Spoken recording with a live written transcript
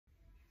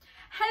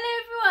Hello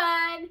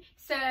everyone!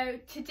 So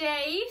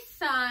today's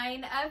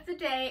sign of the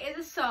day is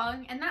a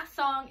song, and that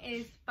song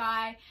is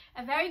by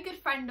a very good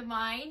friend of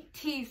mine,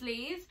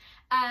 Teasley's.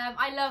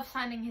 I love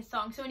signing his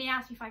song, so when he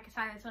asked me if I could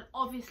sign this one,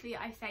 obviously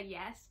I said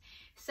yes.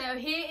 So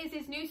here is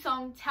his new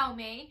song, Tell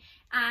Me,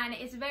 and it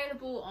is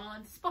available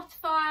on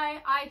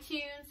Spotify,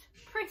 iTunes,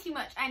 pretty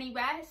much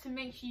anywhere, so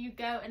make sure you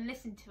go and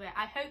listen to it.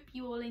 I hope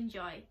you all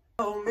enjoy.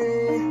 Tell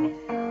me,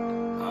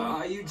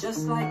 are you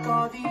just like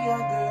all the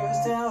others?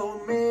 Tell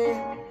me,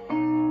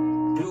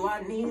 do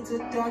I need to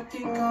duck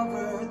and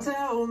cover?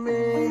 Tell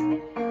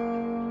me,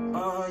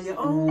 are you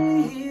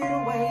only here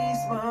to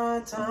waste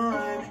my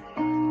time?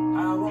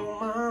 I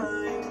won't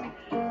mind.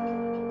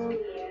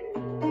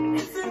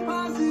 It's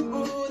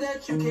impossible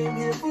that you came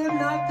here for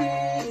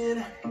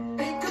nothing,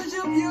 because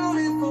you're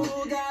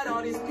beautiful, got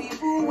all these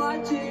people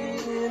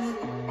watching.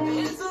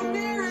 It's a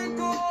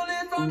miracle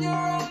if I'm your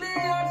only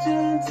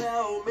option.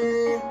 Tell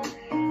me,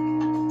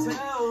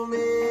 tell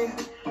me,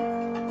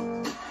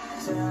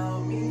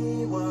 tell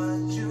me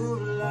what you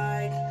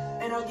like,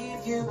 and I'll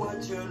give you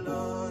what you're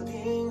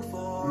looking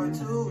for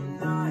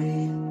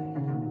tonight.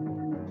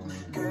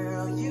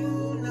 Girl,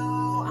 you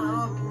know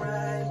I'm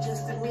right,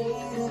 just admit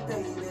it,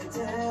 baby.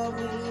 Tell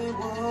me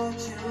what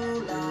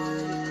you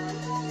like.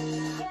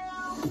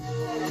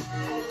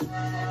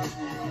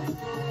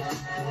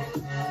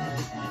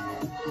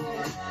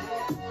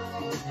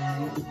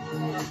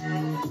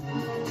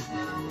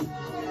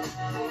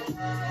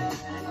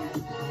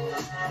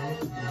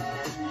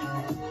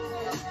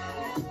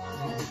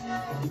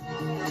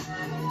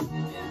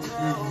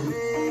 Tell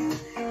me,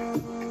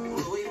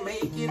 will we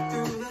make it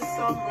through the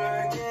summer?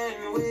 Can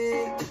we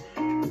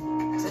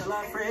tell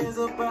our friends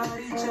about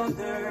each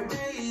other,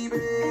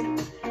 baby?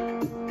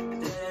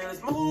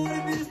 There's more to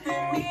this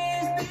than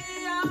meets the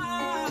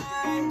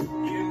eye.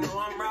 You know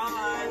I'm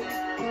right.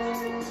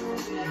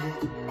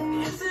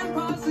 It's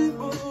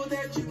impossible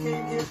that you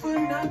came here for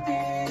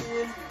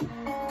nothing,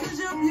 cause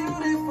you're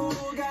beautiful,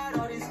 got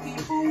all these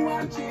people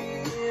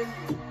watching.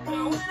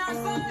 But when I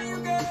saw you,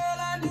 girl,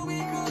 I knew we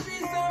could be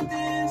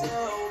something.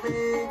 Tell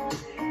me,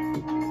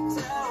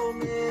 tell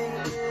me,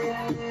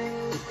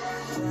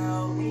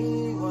 tell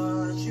me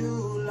what you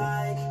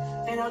like,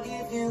 and I'll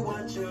give you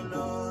what you're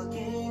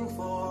looking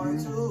for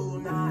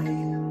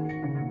tonight.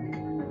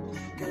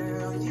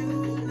 Girl,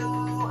 you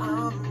know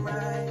I'm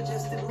right,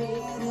 just admit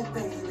it,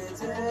 baby.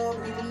 Tell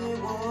me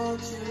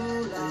what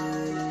you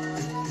like.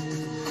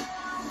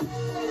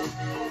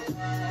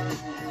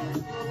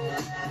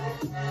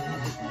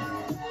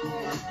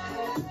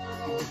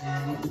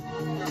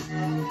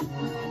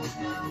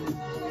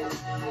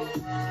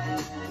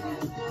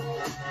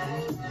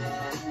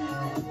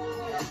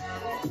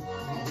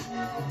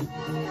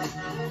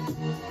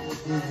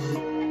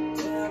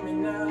 Tell me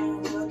now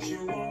what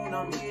you want,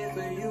 I'm here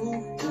for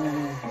you.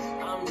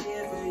 I'm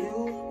here for you.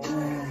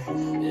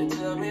 And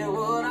tell me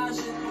what I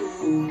should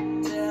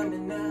do. Tell me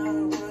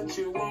now what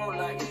you want,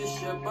 like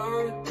it's your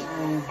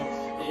birthday.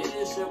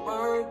 It's your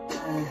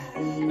birthday.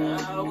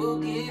 I will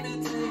give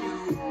it to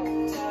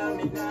you. Tell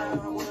me now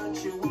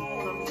what you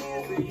want, I'm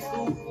here for you.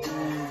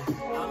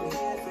 I'm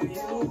here for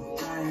you.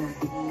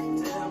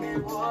 Tell me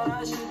what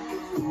I should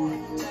do.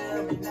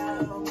 Tell me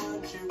now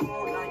what you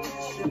want, like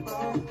it's your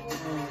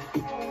birthday.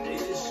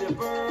 It's your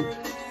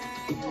birthday.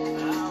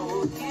 I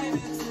will give it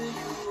to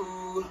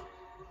you.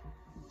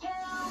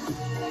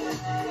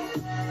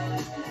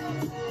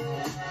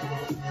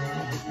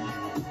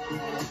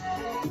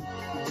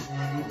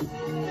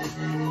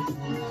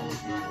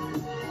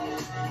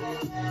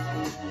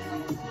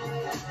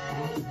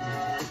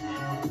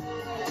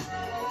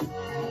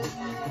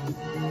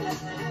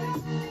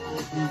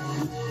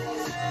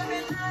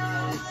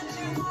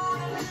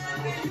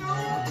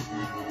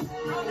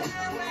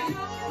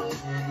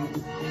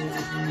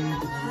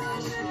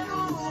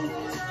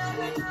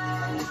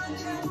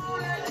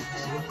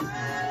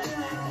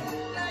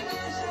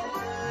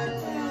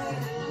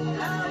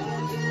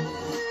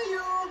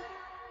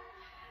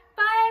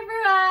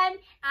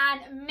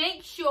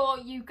 Make sure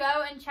you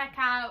go and check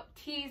out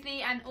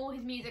Teasley and all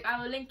his music.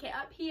 I will link it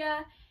up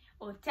here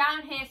or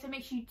down here, so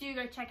make sure you do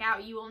go check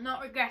out. You will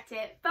not regret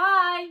it.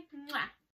 Bye! Mwah.